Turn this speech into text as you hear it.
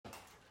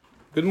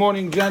Good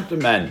morning,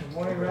 gentlemen. Good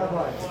morning,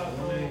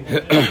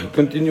 Rabbi.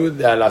 Continue with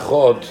the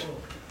halachot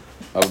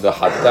of the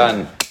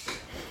Hatan.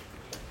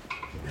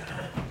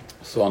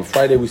 So on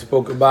Friday we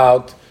spoke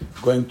about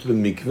going to the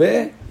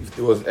mikveh, if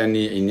there was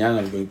any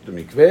inyan of going to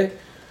the mikveh.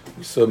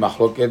 We saw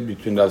machloket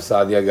between Rav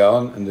Saadia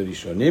Gaon and the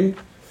Rishonim.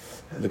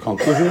 The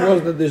conclusion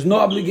was that there's no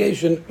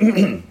obligation,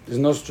 there's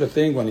no such a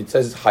thing when it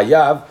says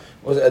hayav,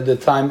 was at the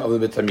time of the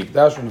Bet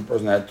HaMikdash when a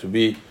person had to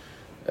be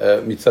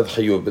mitzad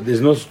chayuv, but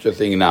there's no such a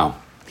thing now.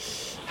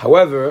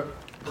 However,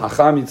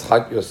 Hacham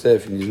Yitzchak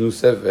Yosef in his new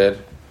sefer,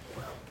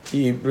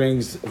 he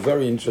brings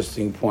very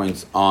interesting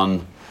points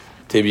on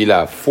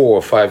Tevilah, 4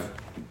 or 5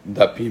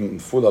 dapim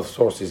full of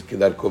sources,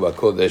 Kedarko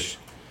Kodesh,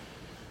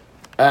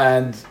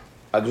 and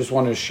I just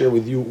want to share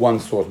with you one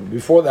source. But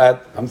before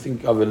that, I'm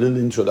thinking of a little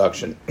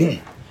introduction.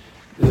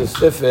 There's a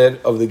sefer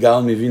of the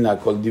Gaon Mivina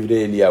called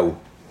Divrei Eliyahu.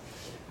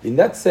 In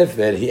that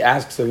sefer, he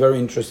asks a very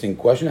interesting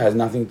question. It has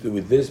nothing to do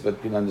with this, but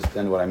you'll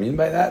understand what I mean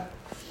by that.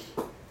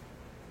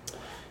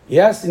 He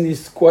asks in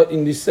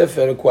this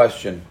sefer a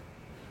question.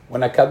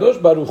 When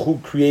HaKadosh Baruch Hu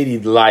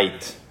created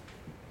light,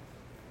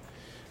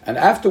 and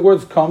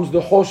afterwards comes the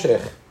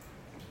Choshech,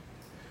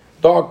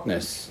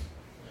 darkness,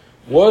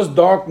 was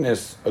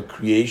darkness a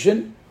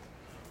creation,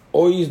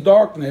 or is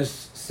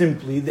darkness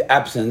simply the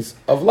absence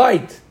of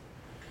light?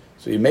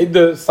 So he made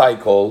the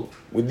cycle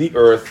with the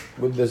earth,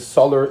 with the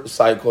solar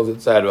cycles,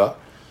 etc.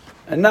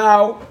 And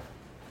now,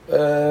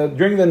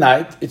 during the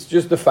night, it's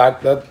just the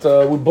fact that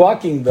we're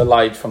blocking the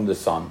light from the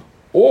sun.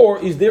 Or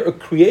is there a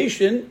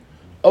creation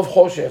of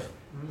Choshech?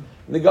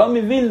 The Gaon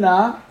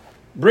Vilna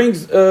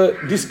brings a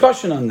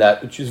discussion on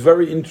that, which is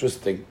very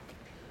interesting.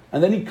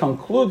 And then he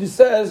concludes, he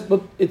says,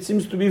 but it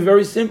seems to be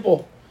very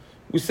simple.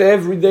 We say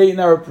every day in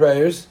our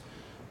prayers,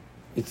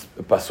 it's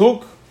a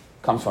pasuk,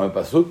 comes from a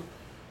pasuk,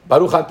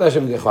 Baruch Atah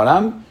Hashem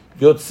Zecholam,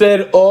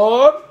 Yotzer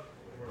Or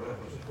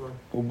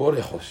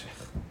Ubore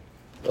Choshech.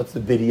 What's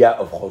the birya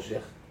of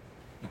Choshech?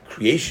 The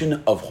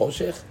creation of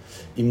Choshech.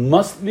 It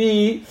must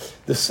be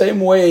the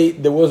same way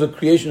there was a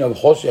creation of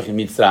Choshech in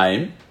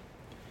Mitzrayim.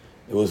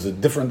 It was a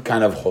different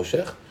kind of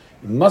Choshech.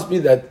 It must be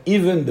that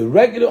even the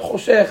regular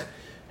Choshech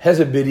has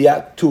a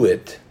birya to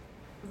it.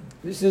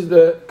 This is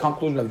the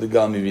conclusion of the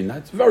Gaon Mivina.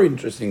 It's a very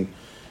interesting,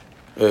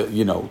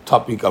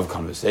 topic of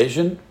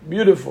conversation.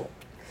 Beautiful.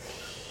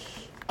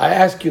 I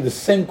ask you the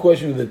same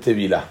question with the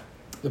Tevilah.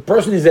 The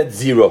person is at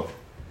zero,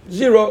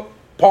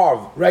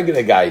 parv,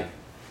 regular guy.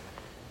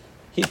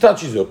 He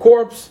touches a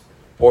corpse,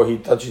 or he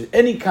touches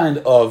any kind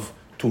of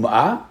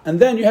tum'ah, and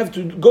then you have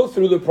to go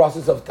through the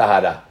process of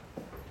tahara.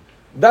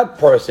 That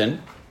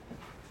person,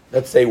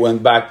 let's say,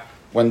 went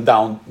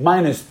down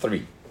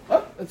 -3.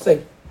 Let's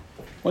say,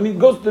 when he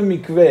goes to the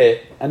mikveh,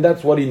 and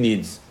that's what he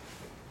needs,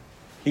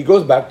 he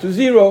goes back to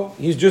 0.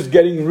 He's just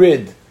getting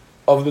rid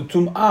of the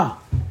tum'ah.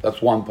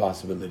 That's one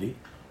possibility.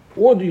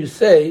 Or do you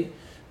say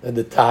that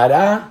the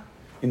tahara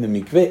in the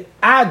mikveh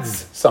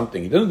adds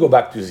something? He doesn't go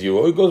back to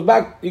 0. He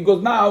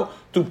goes now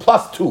to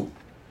 +2.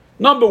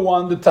 Number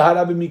 1, the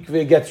tahara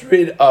b'mikveh gets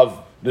rid of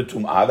the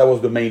tum'ah. That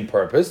was the main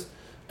purpose.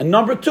 And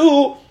number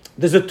 2,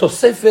 there's a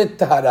tosefet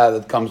tahara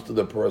that comes to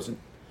the person.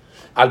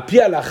 Al pi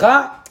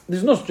halacha,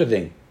 there's no such a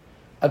thing.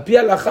 Al pi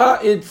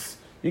halacha, it's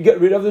you get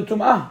rid of the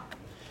tum'ah.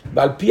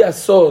 But al pi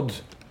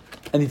asod,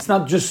 and it's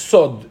not just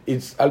sod,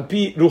 it's al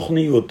pi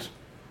ruchniut.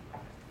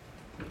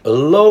 A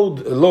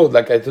load,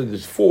 like I told you,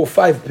 there's 4 or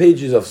 5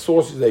 pages of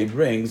sources that he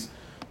brings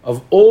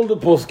of all the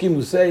poskim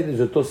who say there's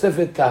a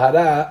tosefet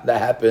tahara that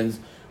happens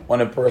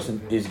when a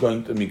person is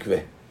going to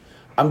mikveh.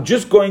 I'm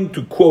just going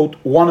to quote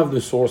one of the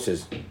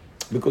sources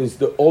because it's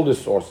the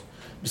oldest source.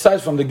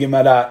 Besides from the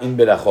Gemara in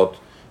Berachot,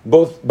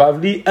 both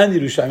Bavli and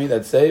Yerushalmi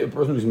that say a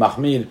person who is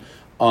mahmir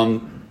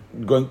on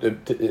going to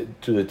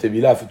the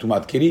Tevilah for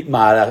Tumat Kiri,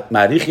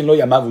 ma'arichin lo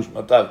yamav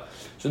u'shnotav.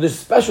 So there's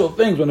special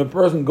things when a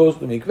person goes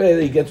to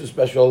mikveh, he gets a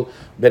special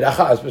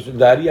beracha, a special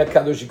Dariya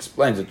Kadosh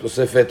explains it,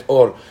 Tosefet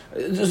Or.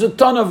 There's a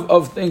ton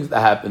of things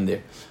that happen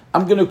there.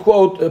 I'm going to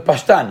quote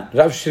Pashtan,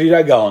 Rav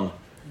Shrira Gaon.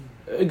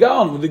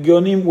 Gaon, the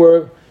Gaonim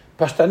were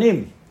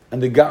Pashtanim,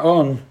 and the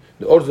Gaon,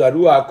 the Or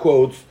Zarua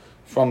quotes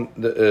from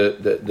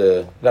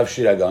the Rav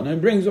Shrira Gaon,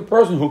 and brings a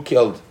person who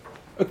killed,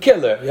 a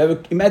killer.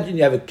 Imagine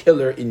you have a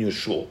killer in your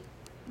shul.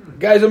 The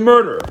guy's a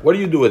murderer. What do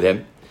you do with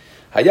him?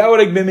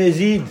 Hayawarek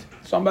b'mezid.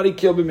 Somebody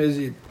killed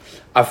b'mezid.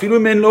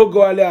 Afilu men lo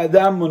go'ale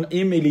adam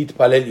mun'im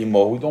militpalel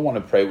imo. We don't want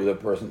to pray with a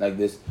person like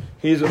this.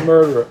 He's a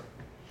murderer.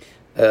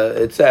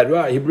 It's sad,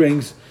 right? He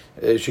brings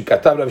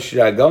shikatav Rav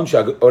Shrira Gaon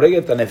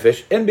she'oreget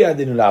hanefesh en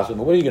be'adinu la'asot.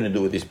 What are you going to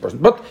do with this person?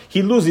 But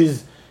he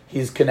loses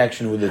his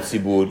connection with the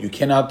tzibur. You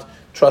cannot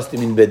trust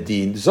him in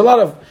bedin. There's a lot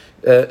of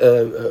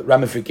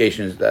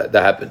ramifications that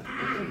happen.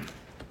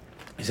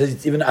 He says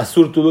it's even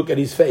asur to look at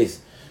his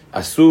face.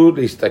 Asur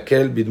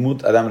listakel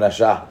bidmut adam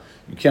rasha.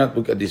 You cannot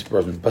look at this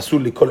person. Pasur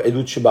likol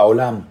edut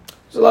sheba'olam.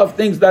 There's a lot of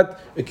things that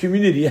a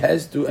community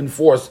has to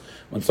enforce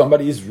when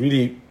somebody is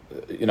really,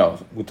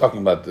 we're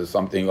talking about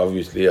something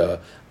obviously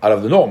out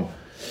of the norm.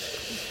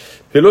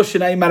 ולא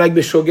שניים מרג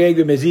בשוגג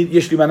ומזיד,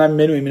 יש להימנע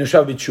ממנו אם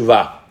נשב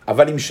בתשובה.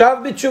 אבל אם שב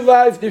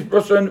בתשובה, if this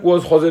person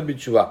was חוזר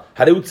בתשובה,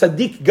 הרי הוא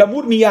צדיק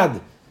גמור מיד.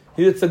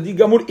 He is צדיק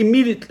גמור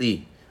immediately.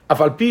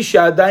 אף על פי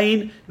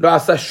שעדיין לא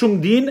עשה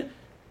שום דין,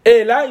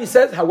 אלא, he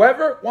says,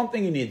 however, one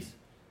thing he needs.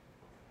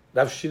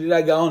 רב שרירא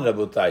הגאון,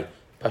 רבותיי,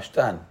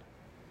 פשטן.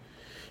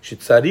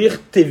 שצריך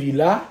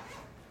טבילה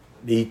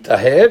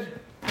להיטהר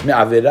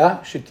מעבירה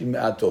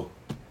שטימאתו.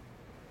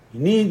 He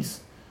needs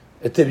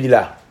a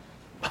טבילה.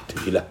 מה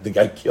טבילה? The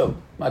guy killed.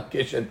 מה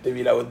הקשר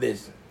טבילה with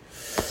this?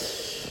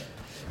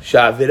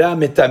 שהעבירה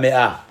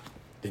מטמאה.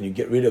 Then you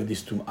get rid of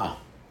this טומאה.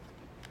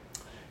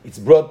 It's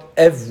brought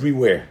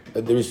everywhere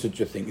that there is such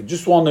a thing. I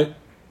just want to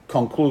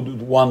conclude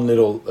with one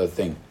little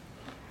thing.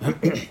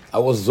 I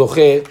was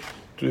zoche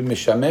to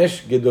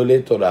Meshamesh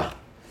Gedolei Torah.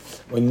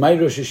 When my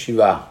Rosh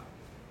Yeshiva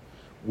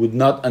would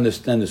not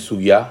understand the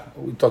sugya,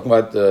 we're talking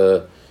about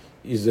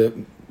is a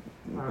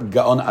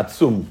Gaon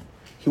Atzum.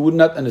 He would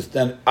not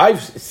understand.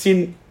 I've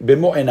seen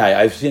Bemo Enai.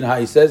 I've seen how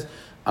he says,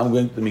 "I'm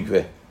going to the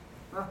mikveh."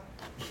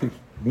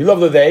 Middle of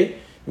the day,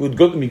 he would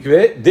go to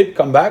mikveh, dip,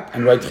 come back,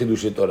 and write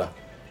Chidush Torah.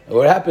 And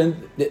what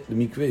happened? The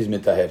mikveh is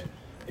metaher.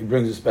 It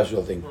brings a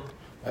special thing.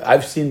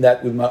 I've seen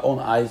that with my own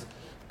eyes,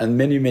 and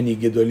many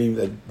Gedolim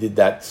that did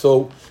that.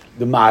 So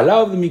the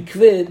ma'ala of the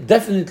mikveh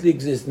definitely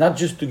exists, not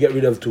just to get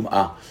rid of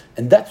tum'ah.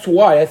 And that's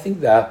why I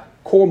think there are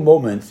core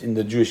moments in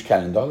the Jewish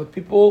calendar that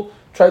people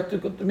try to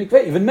go to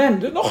mikveh. Even men,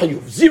 there's no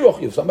chiyuv, zero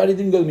chiyuv. Somebody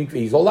didn't go to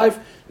mikveh his whole life,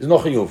 there's no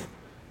chiyuv.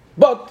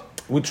 But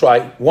we try.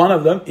 One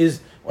of them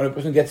is when a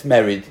person gets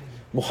married.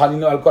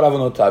 Muchalino al kol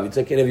avonotav. It's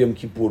like Erev Yom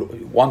Kippur,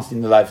 once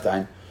in a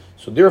lifetime.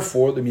 So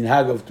therefore, the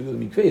minhag of to the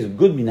mikveh is a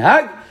good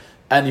minhag.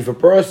 And if a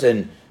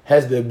person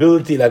has the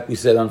ability, like we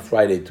said on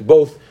Friday, to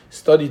both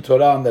study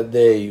Torah on that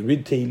day,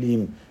 read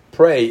Tehillim,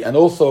 pray, and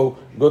also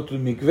go to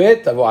the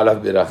mikveh, tavo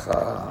alav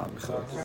beracha.